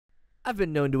I've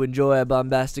been known to enjoy a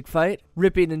bombastic fight,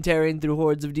 ripping and tearing through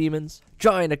hordes of demons,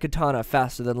 drawing a katana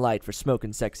faster than light for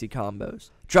smoking sexy combos,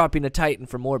 dropping a titan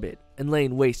from orbit, and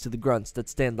laying waste to the grunts that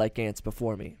stand like ants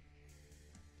before me.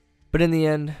 But in the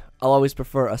end, I'll always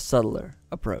prefer a subtler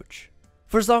approach.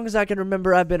 For as long as I can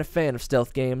remember, I've been a fan of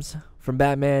stealth games, from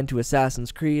Batman to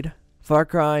Assassin's Creed, Far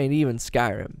Cry, and even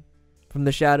Skyrim. From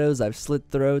the shadows, I've slit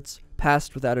throats,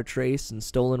 passed without a trace, and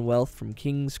stolen wealth from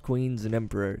kings, queens, and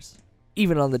emperors.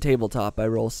 Even on the tabletop, I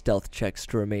roll stealth checks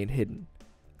to remain hidden.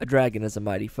 A dragon is a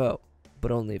mighty foe,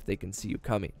 but only if they can see you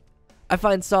coming. I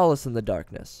find solace in the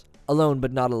darkness, alone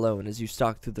but not alone as you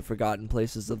stalk through the forgotten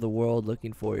places of the world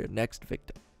looking for your next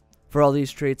victim. For all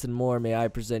these traits and more, may I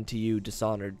present to you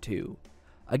Dishonored 2,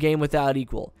 a game without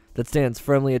equal that stands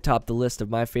firmly atop the list of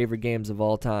my favorite games of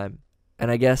all time. And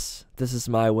I guess this is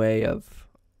my way of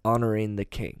honoring the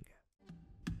king.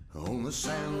 On the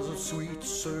sands of sweet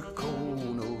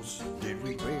Serkonos did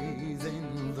we bathe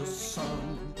in the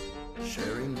sun,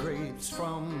 sharing grapes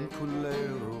from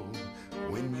Culero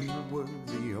when you were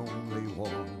the only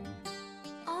one.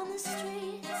 On the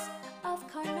streets of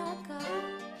Karnaca,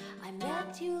 I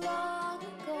met you long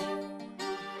ago,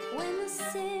 when the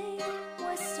city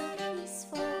was so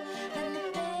peaceful and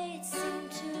the bay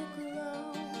seemed to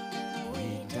glow.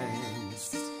 We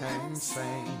danced and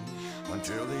sang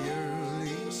until the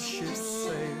early ships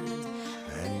sailed,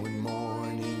 and when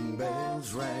morning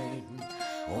bells rang,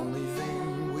 only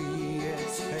then we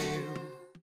exhaled.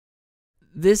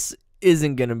 This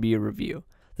isn't going to be a review.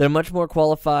 There are much more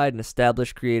qualified and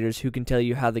established creators who can tell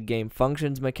you how the game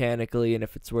functions mechanically and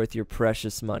if it's worth your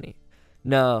precious money.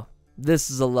 No, this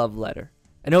is a love letter,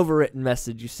 an overwritten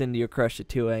message you send to your crush at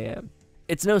 2 a.m.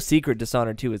 It's no secret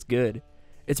Dishonored 2 is good.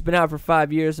 It's been out for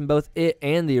 5 years, and both it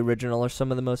and the original are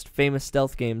some of the most famous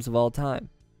stealth games of all time.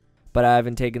 But I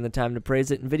haven't taken the time to praise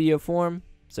it in video form,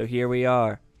 so here we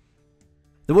are.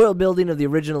 The world building of the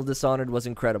original Dishonored was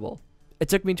incredible. It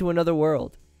took me to another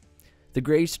world. The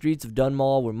gray streets of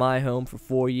Dunmall were my home for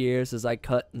 4 years as I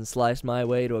cut and sliced my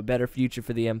way to a better future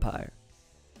for the Empire.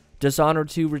 Dishonored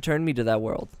 2 returned me to that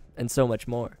world, and so much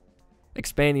more.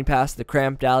 Expanding past the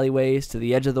cramped alleyways to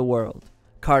the edge of the world,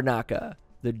 Karnaca,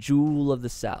 the jewel of the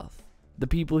South. The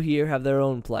people here have their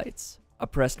own plights.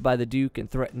 Oppressed by the Duke and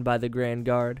threatened by the Grand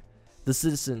Guard, the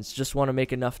citizens just want to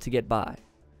make enough to get by.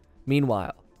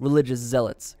 Meanwhile, religious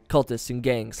zealots, cultists, and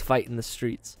gangs fight in the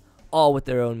streets, all with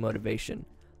their own motivation,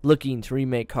 looking to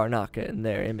remake Karnaca in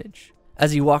their image.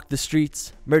 As you walk the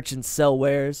streets, merchants sell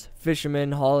wares,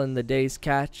 fishermen haul in the day's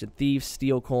catch, and thieves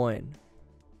steal coin.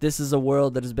 This is a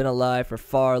world that has been alive for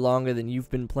far longer than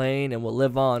you've been playing and will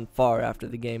live on far after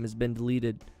the game has been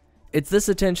deleted. It's this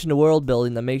attention to world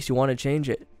building that makes you want to change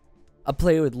it. A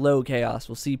player with low chaos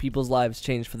will see people's lives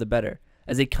change for the better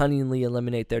as they cunningly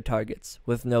eliminate their targets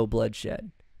with no bloodshed.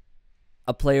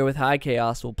 A player with high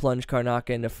chaos will plunge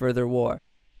Karnaca into further war,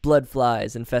 blood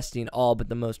flies infesting all but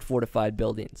the most fortified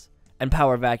buildings, and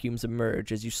power vacuums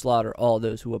emerge as you slaughter all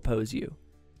those who oppose you.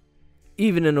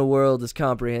 Even in a world as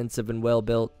comprehensive and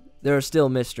well-built, there are still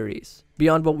mysteries.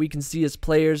 Beyond what we can see as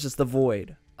players is the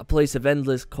Void, a place of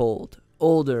endless cold,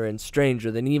 older and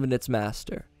stranger than even its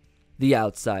master. The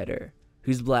Outsider,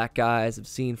 whose black eyes have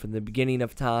seen from the beginning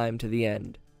of time to the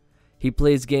end. He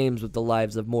plays games with the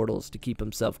lives of mortals to keep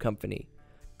himself company,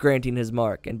 granting his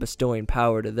mark and bestowing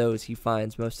power to those he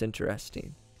finds most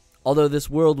interesting. Although this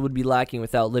world would be lacking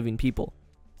without living people.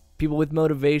 People with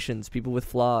motivations, people with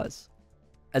flaws.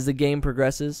 As the game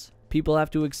progresses, people have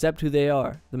to accept who they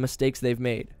are, the mistakes they've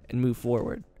made, and move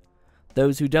forward.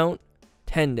 Those who don't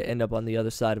tend to end up on the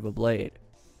other side of a blade.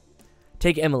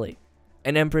 Take Emily,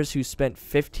 an empress who spent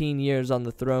 15 years on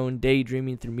the throne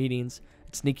daydreaming through meetings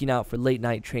and sneaking out for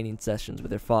late-night training sessions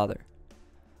with her father.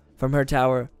 From her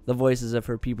tower, the voices of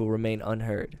her people remain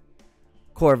unheard.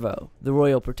 Corvo, the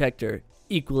royal protector,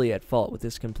 equally at fault with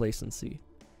his complacency.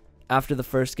 After the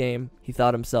first game, he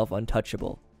thought himself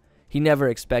untouchable. He never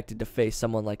expected to face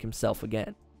someone like himself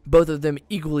again. Both of them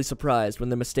equally surprised when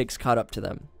their mistakes caught up to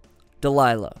them.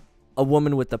 Delilah, a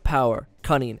woman with the power,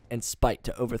 cunning, and spite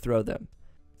to overthrow them.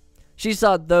 She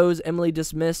sought those Emily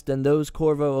dismissed and those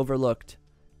Corvo overlooked,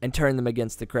 and turned them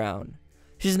against the crown.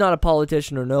 She's not a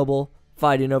politician or noble,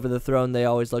 fighting over the throne they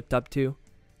always looked up to.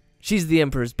 She's the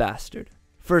Emperor's bastard,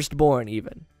 firstborn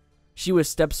even. She was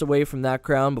steps away from that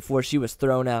crown before she was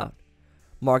thrown out.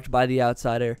 Marked by the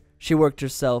Outsider, she worked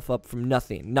herself up from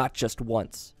nothing, not just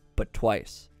once, but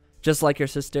twice. Just like her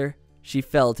sister, she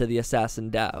fell to the assassin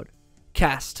Dowd,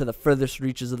 cast to the furthest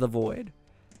reaches of the Void.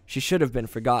 She should have been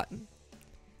forgotten.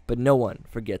 But no one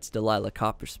forgets Delilah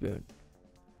Copperspoon.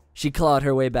 She clawed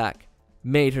her way back,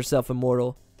 made herself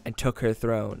immortal, and took her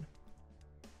throne.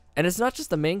 And it's not just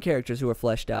the main characters who are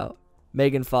fleshed out.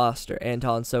 Megan Foster,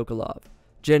 Anton Sokolov,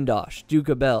 Jindosh,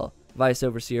 Duke Bell, Vice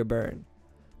Overseer Byrne.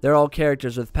 They're all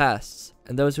characters with pasts,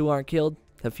 and those who aren't killed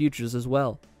have futures as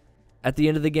well. At the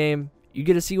end of the game, you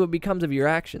get to see what becomes of your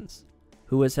actions.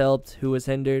 Who was helped, who was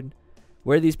hindered,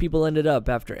 where these people ended up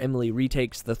after Emily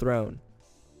retakes the throne.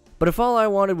 But if all I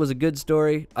wanted was a good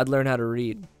story, I'd learn how to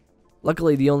read.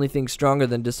 Luckily, the only thing stronger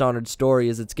than Dishonored's story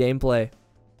is its gameplay.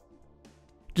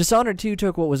 Dishonored 2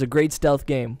 took what was a great stealth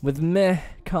game with meh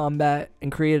combat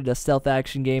and created a stealth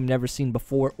action game never seen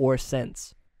before or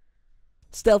since.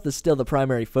 Stealth is still the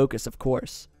primary focus, of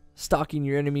course. Stalking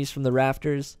your enemies from the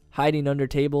rafters, hiding under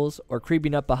tables, or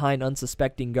creeping up behind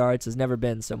unsuspecting guards has never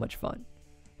been so much fun.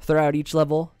 Throughout each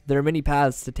level, there are many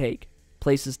paths to take,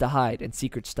 places to hide, and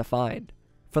secrets to find.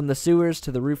 From the sewers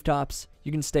to the rooftops,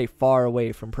 you can stay far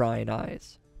away from prying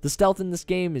eyes. The stealth in this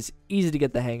game is easy to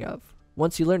get the hang of.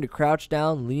 Once you learn to crouch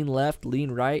down, lean left,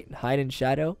 lean right, and hide in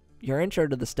shadow, your intro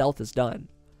to the stealth is done.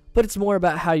 But it's more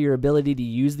about how your ability to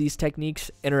use these techniques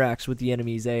interacts with the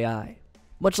enemy's AI.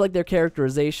 Much like their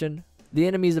characterization, the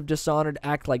enemies of Dishonored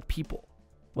act like people.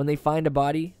 When they find a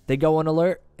body, they go on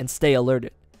alert and stay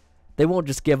alerted. They won't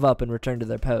just give up and return to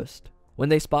their post. When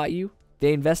they spot you,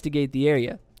 they investigate the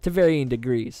area, to varying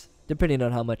degrees, depending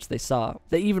on how much they saw.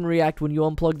 They even react when you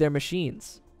unplug their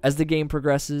machines. As the game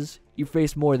progresses, you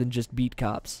face more than just beat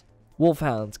cops.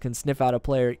 Wolfhounds can sniff out a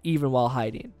player even while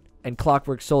hiding, and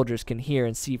clockwork soldiers can hear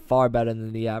and see far better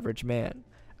than the average man.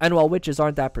 And while witches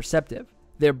aren't that perceptive,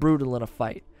 they're brutal in a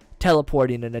fight,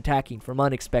 teleporting and attacking from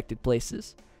unexpected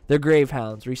places. Their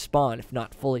gravehounds respawn if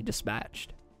not fully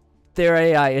dispatched. Their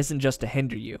AI isn't just to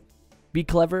hinder you. Be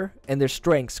clever, and their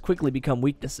strengths quickly become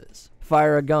weaknesses.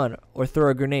 Fire a gun or throw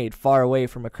a grenade far away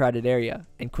from a crowded area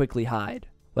and quickly hide.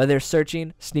 While they're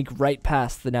searching, sneak right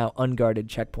past the now unguarded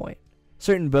checkpoint.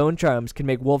 Certain bone charms can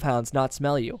make wolfhounds not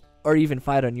smell you, or even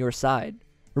fight on your side.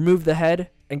 Remove the head,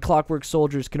 and clockwork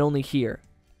soldiers can only hear,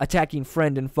 attacking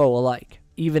friend and foe alike.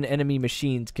 Even enemy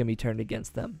machines can be turned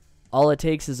against them. All it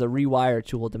takes is a rewire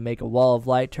tool to make a wall of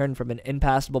light turn from an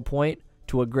impassable point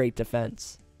to a great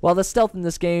defense. While the stealth in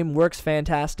this game works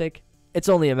fantastic, it's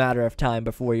only a matter of time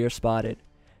before you're spotted.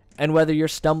 And whether you're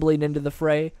stumbling into the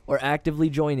fray or actively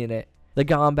joining it, the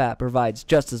combat provides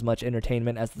just as much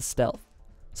entertainment as the stealth.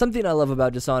 Something I love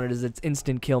about Dishonored is its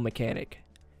instant kill mechanic.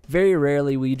 Very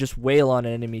rarely will you just wail on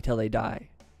an enemy till they die.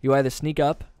 You either sneak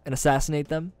up and assassinate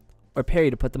them, or parry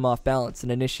to put them off balance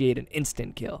and initiate an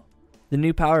instant kill. The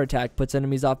new power attack puts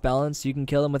enemies off balance so you can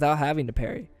kill them without having to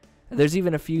parry. And there's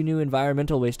even a few new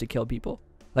environmental ways to kill people,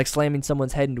 like slamming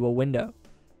someone's head into a window.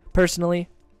 Personally,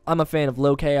 I'm a fan of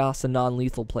low chaos and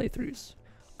non-lethal playthroughs.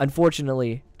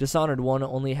 Unfortunately, Dishonored 1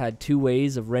 only had 2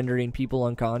 ways of rendering people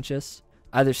unconscious.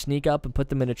 Either sneak up and put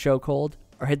them in a chokehold,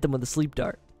 or hit them with a sleep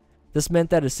dart. This meant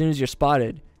that as soon as you're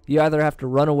spotted, you either have to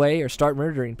run away or start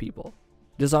murdering people.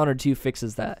 Dishonored 2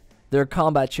 fixes that. There are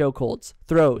combat chokeholds,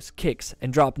 throws, kicks,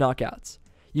 and drop knockouts.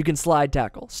 You can slide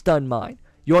tackle, stun mine,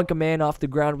 yoink a man off the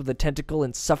ground with a tentacle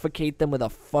and suffocate them with a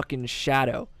fucking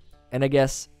shadow. And I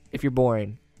guess, if you're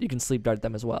boring, you can sleep dart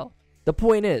them as well. The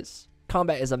point is,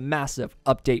 combat is a massive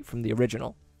update from the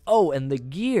original. Oh, and the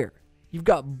gear! You've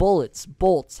got bullets,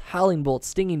 bolts, howling bolts,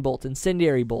 stinging bolts,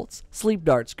 incendiary bolts, sleep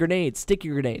darts, grenades, sticky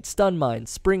grenades, stun mines,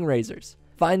 spring razors.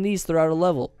 Find these throughout a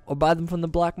level, or buy them from the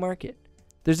black market.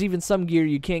 There's even some gear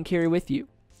you can't carry with you.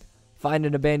 Find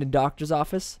an abandoned doctor's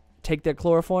office, take their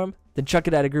chloroform, then chuck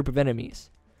it at a group of enemies.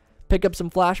 Pick up some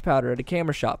flash powder at a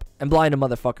camera shop, and blind a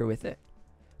motherfucker with it.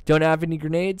 Don't have any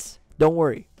grenades? Don't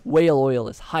worry, whale oil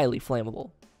is highly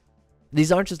flammable.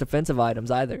 These aren't just offensive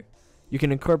items either. You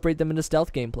can incorporate them into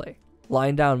stealth gameplay,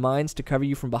 lying down mines to cover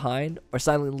you from behind, or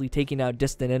silently taking out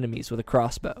distant enemies with a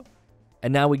crossbow.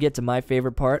 And now we get to my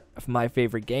favorite part of my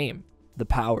favorite game, the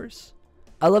powers.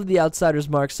 I love the Outsider's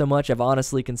Mark so much I've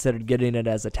honestly considered getting it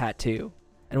as a tattoo.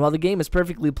 And while the game is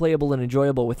perfectly playable and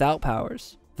enjoyable without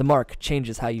powers, the mark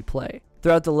changes how you play.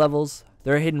 Throughout the levels,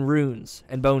 there are hidden runes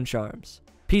and bone charms,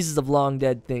 pieces of long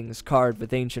dead things carved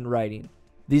with ancient writing.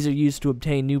 These are used to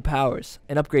obtain new powers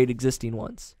and upgrade existing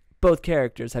ones. Both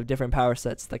characters have different power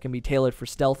sets that can be tailored for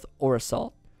stealth or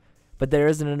assault, but there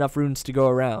isn't enough runes to go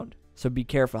around, so be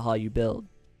careful how you build.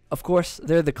 Of course,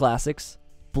 there are the classics: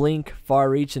 Blink, Far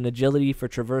Reach, and Agility for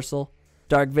traversal,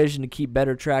 Dark Vision to keep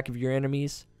better track of your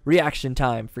enemies, Reaction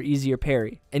Time for easier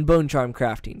parry, and Bone Charm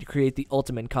crafting to create the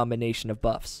ultimate combination of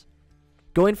buffs.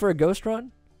 Going for a ghost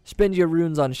run? Spend your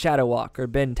runes on Shadow Walk or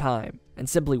Bend Time, and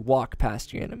simply walk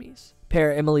past your enemies.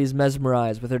 Pair Emily's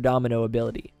Mesmerize with her Domino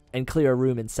ability, and clear a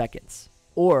room in seconds.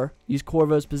 Or use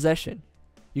Corvo's Possession.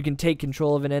 You can take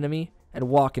control of an enemy and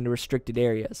walk into restricted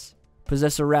areas.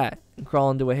 Possess a rat and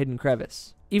crawl into a hidden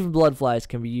crevice. Even bloodflies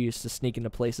can be used to sneak into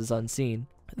places unseen.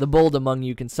 The bold among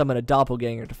you can summon a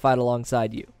doppelganger to fight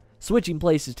alongside you, switching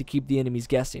places to keep the enemies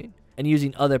guessing, and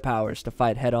using other powers to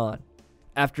fight head-on.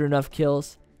 After enough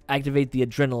kills, activate the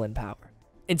adrenaline power,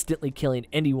 instantly killing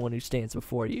anyone who stands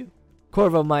before you.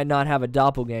 Corvo might not have a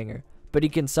doppelganger, but he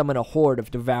can summon a horde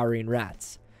of devouring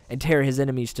rats, and tear his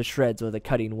enemies to shreds with a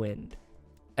cutting wind.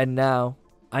 And now,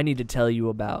 I need to tell you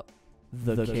about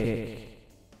the kick.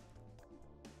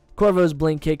 Corvo's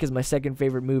blink kick is my second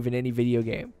favorite move in any video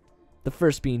game. The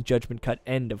first being Judgment Cut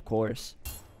End, of course.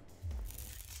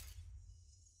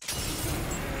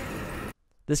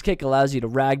 This kick allows you to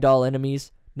ragdoll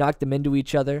enemies, knock them into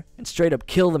each other, and straight up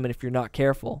kill them if you're not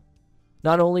careful.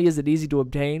 Not only is it easy to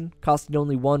obtain, costing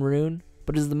only 1 rune,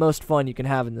 but is the most fun you can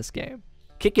have in this game.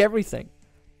 Kick everything.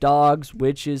 Dogs,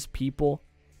 witches, people.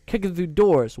 Kick it through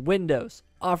doors, windows,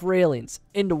 off railings,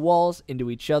 into walls,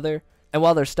 into each other, and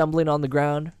while they're stumbling on the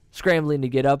ground, scrambling to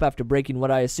get up after breaking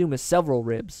what I assume is several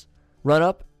ribs, run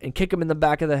up and kick them in the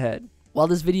back of the head. While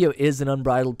this video is an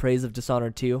unbridled praise of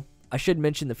Dishonored 2, I should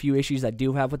mention the few issues I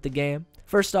do have with the game.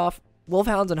 First off,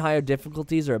 wolfhounds on higher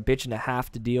difficulties are a bitch and a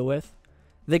half to deal with.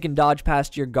 They can dodge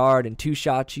past your guard and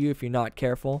two-shot you if you're not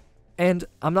careful. And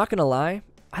I'm not gonna lie,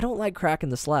 I don't like cracking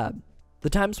the slab. The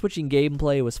time-switching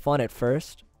gameplay was fun at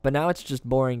first, but now it's just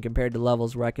boring compared to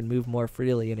levels where I can move more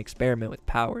freely and experiment with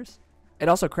powers. It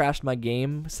also crashed my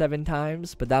game 7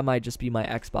 times, but that might just be my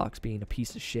Xbox being a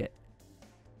piece of shit.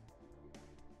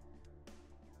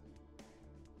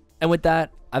 And with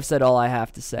that, I've said all I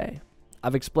have to say.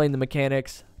 I've explained the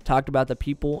mechanics, talked about the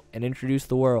people, and introduced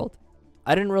the world.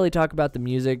 I didn't really talk about the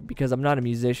music because I'm not a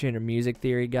musician or music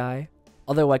theory guy,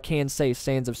 although I can say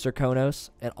Sands of Serkonos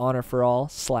and Honor for All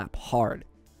slap hard.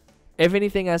 If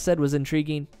anything I said was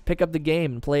intriguing, pick up the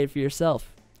game and play it for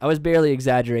yourself. I was barely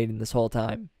exaggerating this whole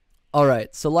time.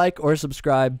 Alright, so like or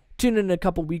subscribe. Tune in a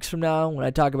couple weeks from now when I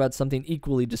talk about something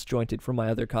equally disjointed from my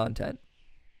other content.